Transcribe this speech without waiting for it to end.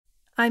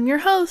I'm your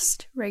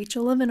host,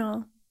 Rachel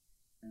Levinall.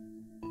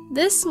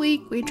 This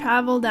week, we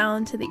travel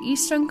down to the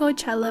Eastern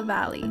Coachella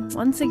Valley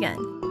once again,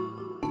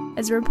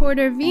 as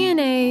reporter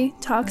VNA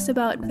talks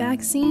about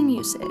vaccine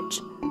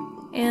usage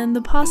and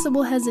the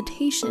possible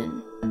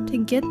hesitation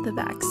to get the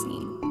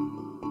vaccine.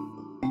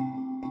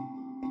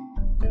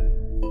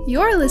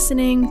 You're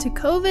listening to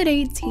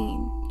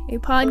COVID-18, a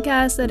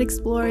podcast that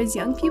explores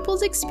young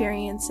people's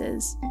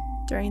experiences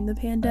during the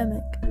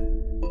pandemic.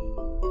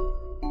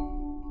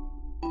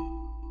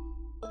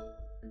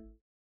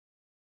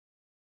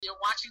 You're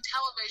watching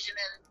television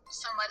and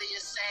somebody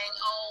is saying,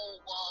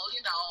 oh, well, you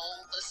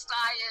know, the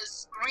sky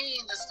is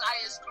green, the sky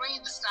is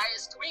green, the sky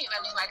is green. I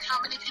mean, like, how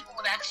many people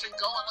would actually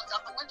go and look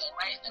out the window,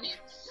 right? I mean,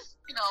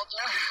 you know,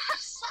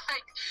 it's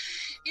like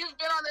you've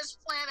been on this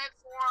planet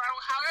for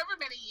however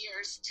many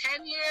years,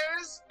 10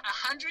 years,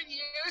 100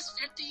 years,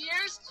 50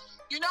 years.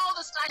 You know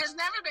the sky has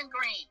never been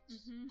green,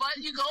 but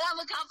you go and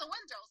look out the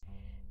window.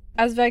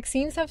 As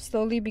vaccines have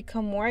slowly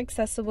become more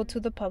accessible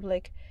to the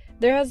public,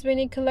 there has been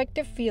a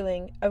collective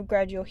feeling of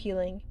gradual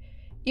healing.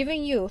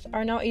 Even youth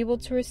are now able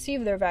to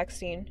receive their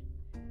vaccine.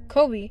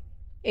 Kobe,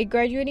 a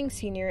graduating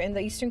senior in the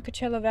Eastern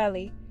Coachella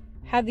Valley,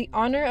 had the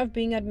honor of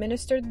being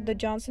administered the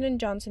Johnson &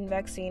 Johnson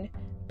vaccine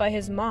by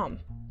his mom,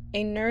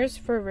 a nurse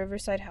for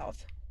Riverside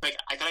Health. Like,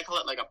 I kind of call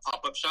it like a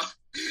pop-up shop,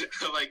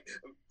 like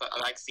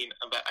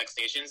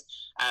vaccinations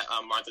at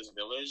Martha's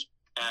Village.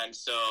 And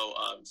so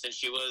since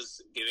she was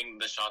giving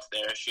the shots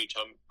there, she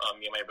told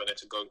me and my brother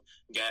to go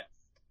get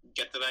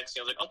the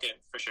vaccine. I was like, okay,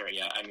 for sure,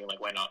 yeah. I mean, like,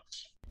 why not?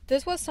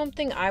 This was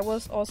something I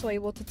was also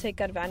able to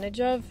take advantage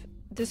of.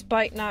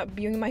 Despite not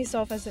viewing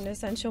myself as an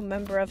essential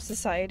member of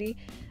society,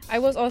 I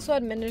was also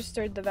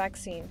administered the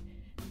vaccine.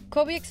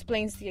 Kobe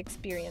explains the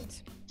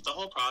experience. The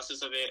whole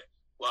process of it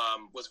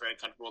was very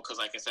comfortable because,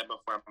 like I said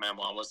before, my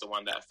mom was the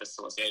one that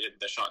facilitated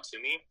the shot to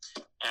me.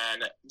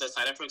 And the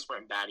side effects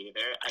weren't bad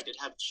either. I did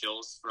have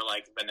chills for,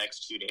 like, the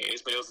next 2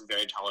 days, but it was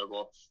very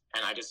tolerable.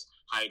 And I just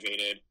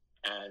hydrated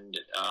and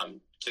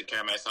took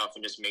care of myself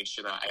and just made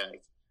sure that I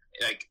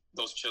like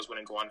those chills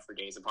wouldn't go on for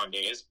days upon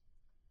days.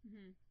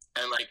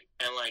 And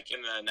like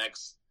in the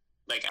next,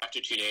 like,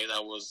 after 2 days, I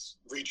was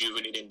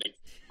rejuvenated and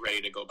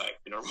ready to go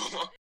back to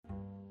normal.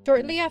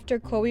 Shortly after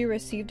Kobe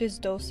received his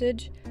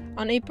dosage,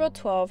 on April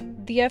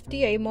 12, the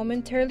FDA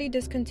momentarily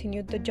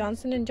discontinued the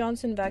Johnson &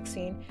 Johnson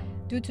vaccine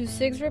due to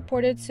 6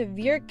 reported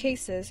severe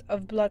cases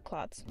of blood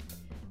clots.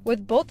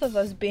 With both of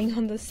us being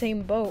on the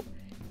same boat,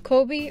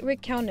 Kobe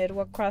recounted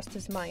what crossed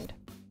his mind.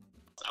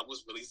 I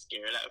was really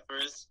scared at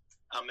first.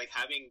 Like,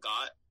 having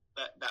got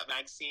that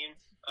vaccine,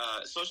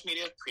 social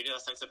media created a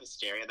sense of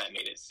hysteria that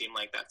made it seem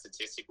like that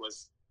statistic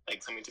was,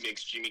 like, something to be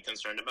extremely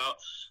concerned about.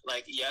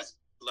 Like, yes,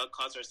 blood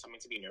clots are something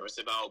to be nervous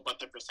about, but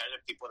the percentage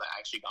of people that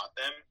actually got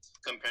them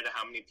compared to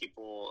how many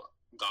people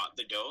got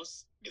the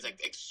dose is,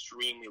 like,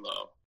 extremely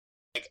low.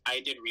 Like,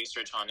 I did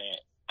research on it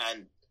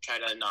and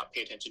tried to not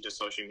pay attention to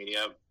social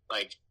media,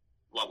 like,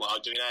 while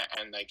doing that,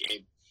 and, like,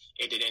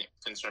 it didn't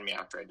concern me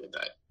after I did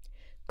that.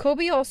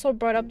 Kobe also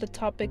brought up the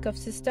topic of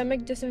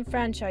systemic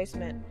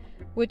disenfranchisement,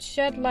 which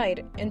shed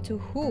light into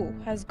who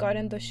has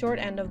gotten the short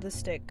end of the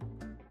stick.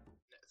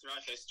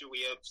 Throughout history,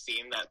 we have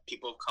seen that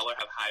people of color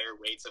have higher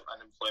rates of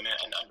unemployment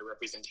and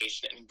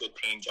underrepresentation in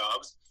good-paying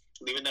jobs,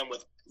 leaving them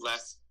with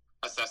less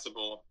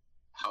accessible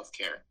health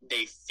care.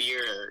 They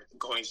fear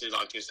going to the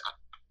doctors.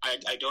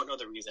 I don't know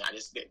the reason. I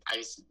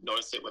just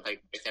noticed it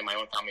within my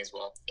own family as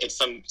well. It's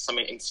some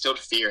instilled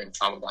fear and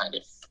trauma behind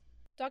it.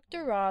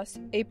 Dr. Ross,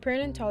 a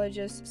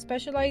perinatologist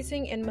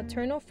specializing in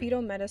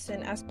maternal-fetal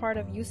medicine as part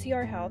of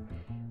UCR Health,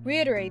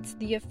 reiterates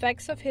the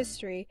effects of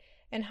history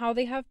and how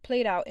they have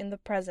played out in the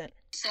present.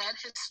 Said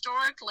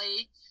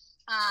historically,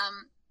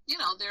 you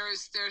know,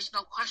 there's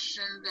no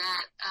question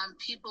that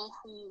people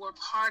who were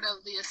part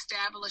of the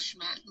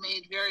establishment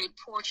made very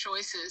poor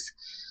choices,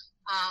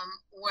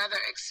 whether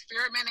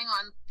experimenting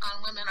on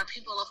women or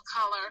people of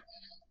color,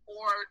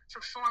 or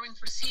performing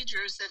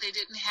procedures that they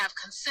didn't have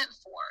consent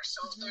for.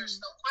 So there's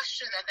no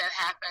question that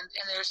happened,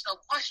 and there's no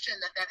question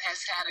that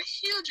has had a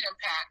huge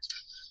impact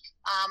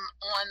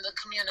on the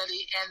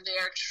community and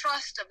their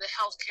trust of the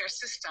healthcare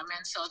system.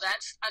 And so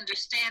that's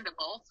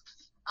understandable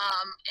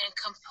and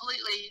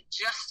completely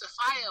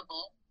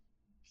justifiable.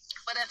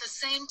 But at the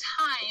same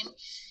time,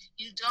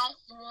 you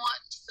don't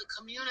want the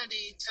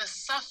community to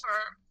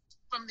suffer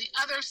from the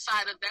other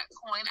side of that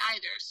coin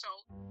either. So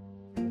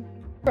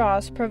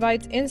Ross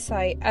provides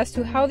insight as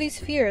to how these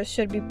fears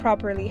should be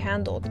properly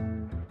handled.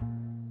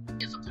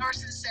 If a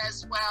person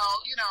says,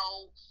 well, you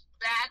know,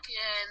 back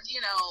in,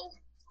 you know,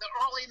 the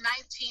early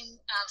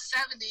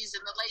 1970s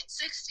and the late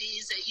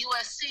 60s at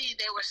USC,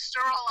 they were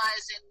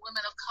sterilizing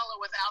women of color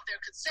without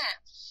their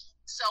consent.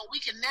 So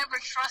we can never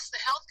trust the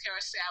healthcare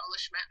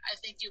establishment. I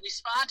think you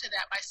respond to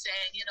that by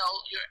saying, you know,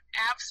 you're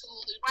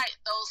absolutely right.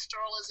 Those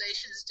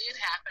sterilizations did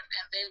happen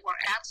and they were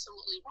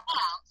absolutely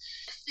wrong.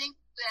 I think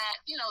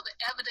that, you know, the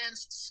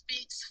evidence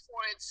speaks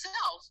for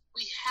itself.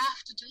 We have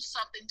to do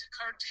something to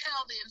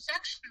curtail the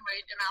infection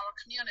rate in our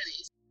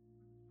communities.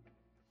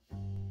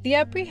 The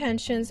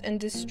apprehensions and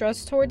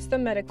distrust towards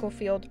the medical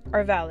field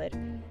are valid,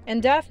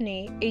 And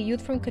Daphne, a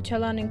youth from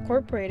Coachella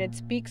Unincorporated,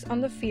 speaks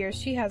on the fears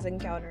she has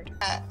encountered.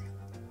 I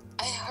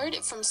heard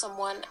it from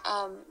someone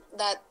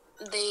that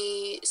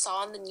they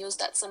saw on the news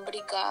that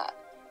somebody got,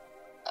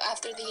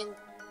 after they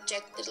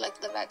injected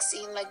like the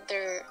vaccine, like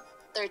their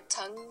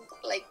tongue,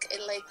 like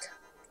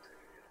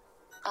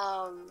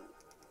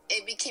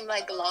it became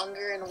like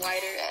longer and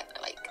wider, and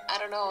like I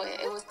don't know,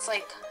 it was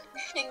like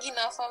hanging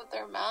off of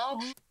their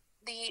mouth.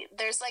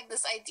 There's like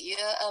this idea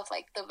of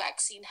like the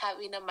vaccine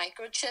having a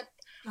microchip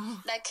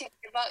that can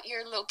give out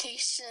your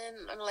location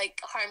and like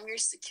harm your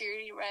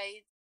security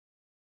rights.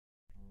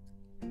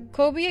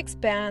 Kobe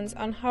expands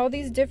on how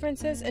these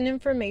differences in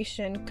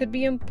information could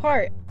be in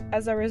part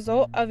as a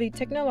result of a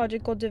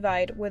technological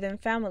divide within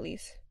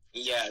families.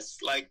 Yes,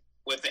 like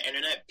with the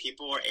internet,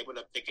 people are able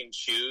to pick and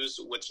choose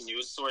which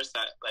news source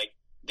that like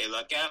they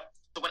look at.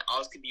 Someone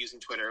else could be using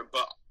Twitter,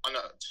 but on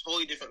a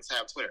totally different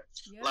side of Twitter.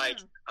 Yeah.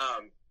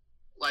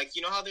 Like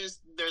you know how there's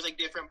like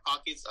different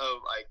pockets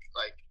of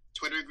like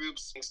Twitter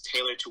groups, things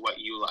tailored to what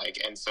you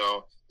like, and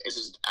so it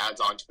just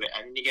adds on to it,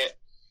 and you get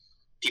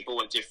people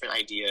with different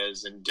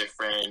ideas and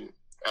different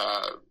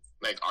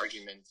like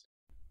arguments.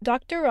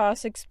 Dr.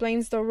 Ross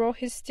explains the role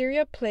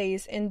hysteria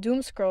plays in doom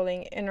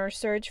scrolling in our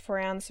search for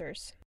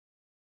answers.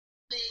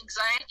 The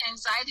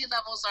anxiety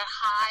levels are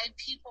high.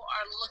 People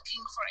are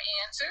looking for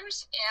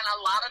answers, and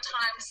a lot of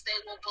times they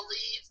will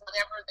believe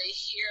whatever they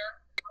hear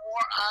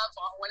more of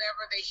or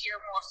whatever they hear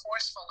more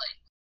forcefully.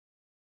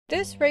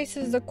 This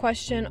raises the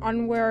question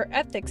on where our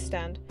ethics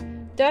stand.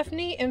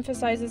 Daphne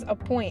emphasizes a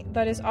point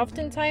that is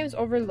oftentimes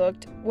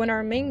overlooked when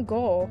our main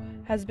goal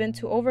has been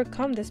to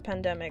overcome this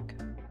pandemic.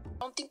 I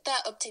don't think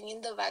that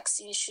obtaining the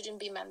vaccine shouldn't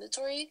be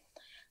mandatory,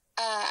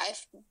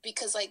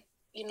 because like,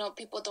 you know,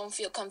 people don't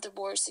feel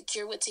comfortable or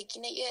secure with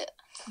taking it yet.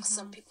 Mm-hmm.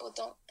 Some people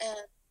don't,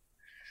 and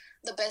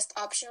the best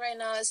option right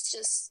now is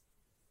just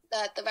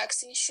that the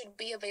vaccine should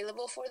be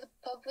available for the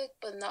public,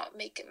 but not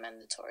make it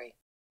mandatory.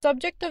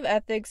 Subject of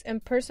ethics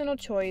and personal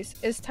choice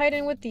is tied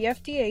in with the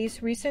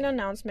FDA's recent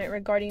announcement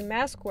regarding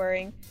mask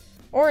wearing,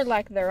 or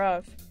lack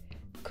thereof.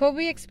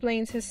 Kobe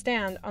explains his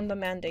stand on the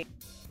mandate.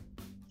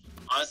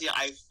 Honestly,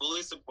 I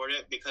fully support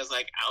it because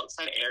like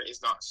outside air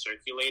is not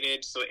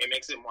circulated, so it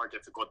makes it more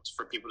difficult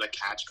for people to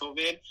catch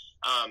COVID.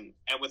 And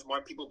with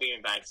more people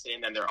being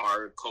vaccinated than there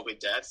are COVID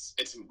deaths,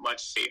 it's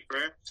much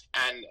safer,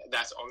 and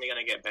that's only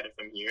going to get better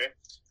from here.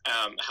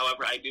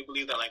 However, I do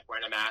believe that like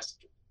wearing a mask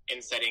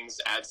in settings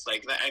adds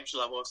like that extra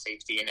level of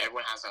safety, and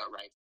everyone has that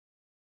right.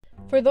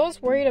 For those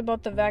worried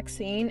about the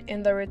vaccine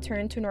and the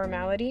return to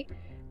normality,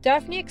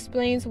 Daphne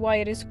explains why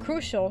it is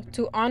crucial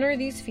to honor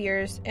these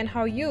fears and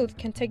how youth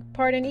can take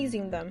part in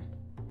easing them.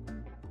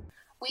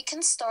 We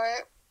can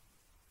start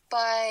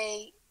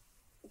by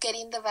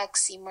getting the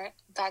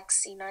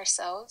vaccine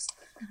ourselves.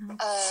 Mm-hmm.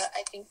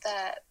 I think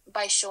that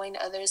by showing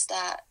others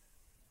that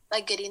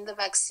like getting the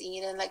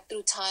vaccine and like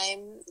through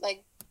time,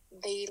 like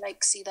they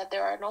like see that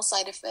there are no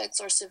side effects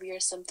or severe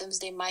symptoms,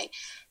 they might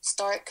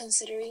start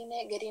considering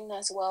it, getting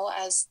as well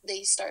as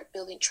they start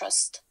building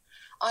trust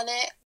on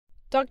it.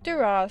 Dr.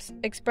 Ross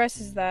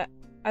expresses that,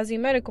 as a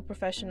medical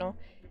professional,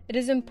 it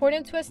is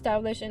important to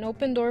establish an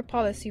open-door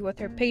policy with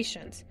her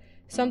patients,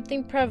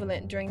 something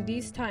prevalent during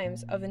these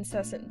times of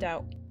incessant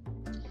doubt.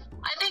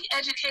 I think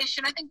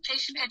patient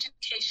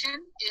education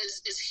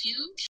is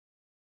huge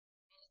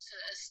to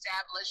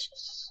establish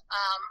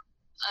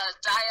a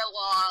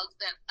dialogue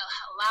that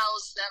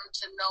allows them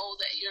to know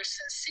that you're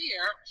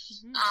sincere.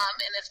 Mm-hmm.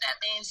 And if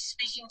that means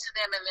speaking to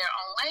them in their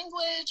own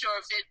language, or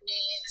if it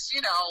means,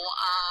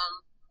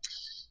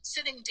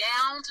 sitting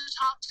down to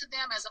talk to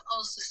them as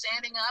opposed to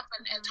standing up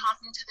and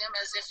talking to them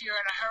as if you're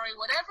in a hurry,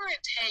 whatever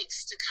it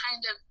takes to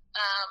kind of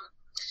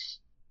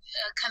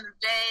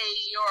convey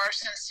your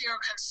sincere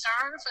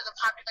concern for the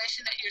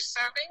population that you're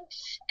serving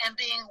and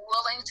being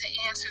willing to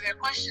answer their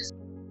questions.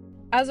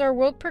 As our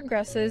world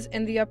progresses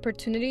and the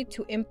opportunity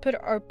to input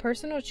our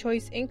personal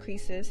choice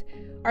increases,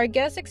 our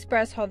guests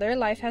express how their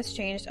life has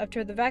changed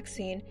after the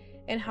vaccine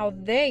and how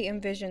they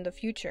envision the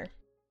future.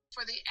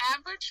 For the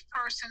average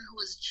person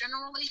who is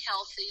generally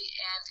healthy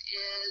and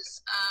is,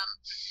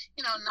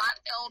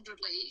 not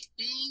elderly,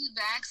 being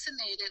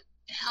vaccinated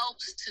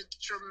helps to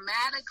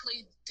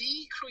dramatically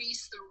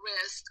decrease the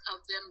risk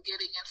of them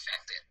getting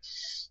infected.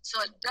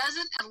 So it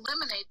doesn't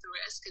eliminate the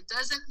risk. It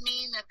doesn't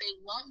mean that they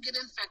won't get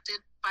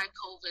infected by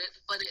COVID,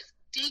 but it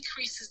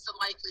decreases the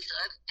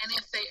likelihood. And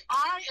if they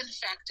are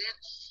infected,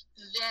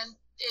 then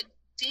it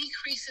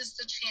decreases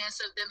the chance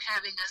of them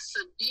having a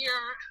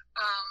severe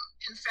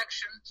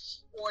infection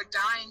or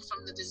dying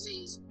from the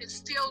disease. It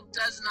still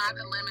does not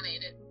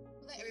eliminate it.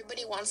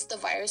 Everybody wants the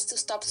virus to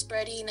stop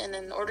spreading, and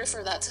in order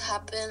for that to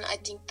happen, I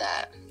think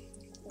that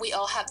we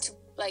all have to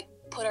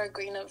put our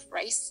grain of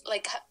rice,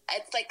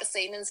 it's like a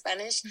saying in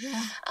Spanish,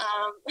 yeah.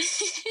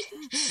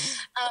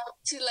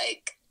 To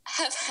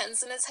have hand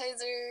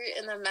sanitizer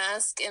and a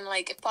mask, and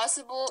if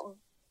possible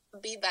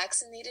be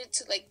vaccinated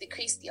to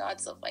decrease the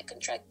odds of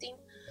contracting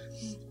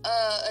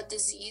a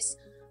disease.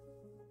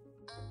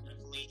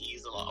 Definitely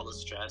ease a lot of the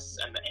stress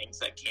and the angst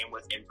that came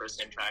with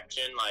in-person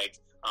interaction.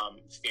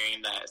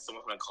 fearing that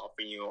someone's going to call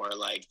for you, or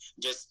like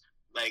just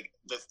like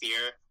the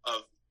fear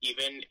of,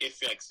 even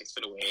if you're like 6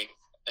 feet away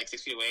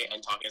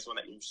and talking to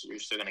someone, that you're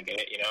still going to get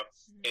it, you know,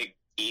 it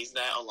eased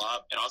that a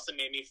lot. It also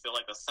made me feel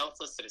like a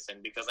selfless citizen,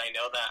 because I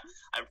know that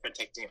I'm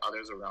protecting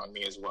others around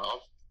me as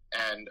well.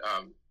 And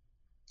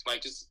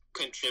like just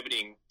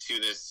contributing to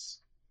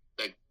this,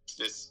 like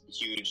this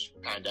huge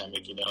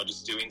pandemic, you know,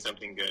 just doing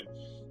something good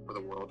for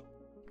the world.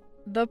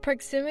 The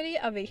proximity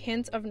of a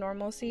hint of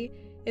normalcy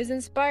is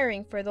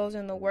inspiring for those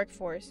in the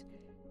workforce.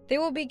 They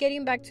will be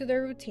getting back to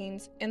their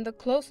routines and the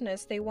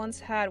closeness they once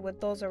had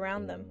with those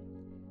around them.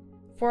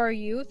 For our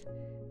youth,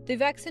 the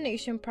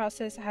vaccination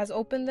process has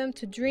opened them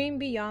to dream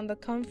beyond the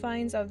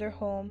confines of their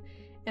home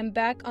and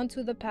back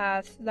onto the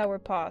paths that were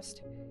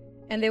paused,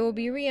 and they will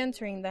be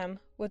re-entering them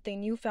with a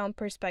newfound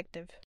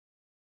perspective.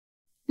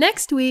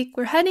 Next week,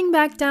 we're heading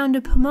back down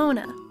to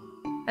Pomona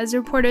as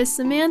reporters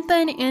Samantha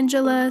and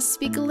Angela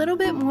speak a little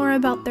bit more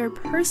about their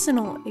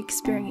personal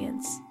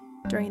experience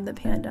during the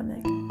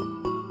pandemic.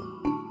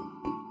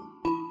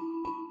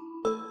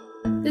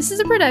 This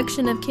is a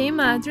production of K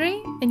Madre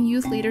and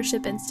Youth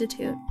Leadership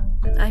Institute.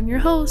 I'm your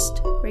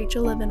host,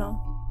 Rachel Livenall.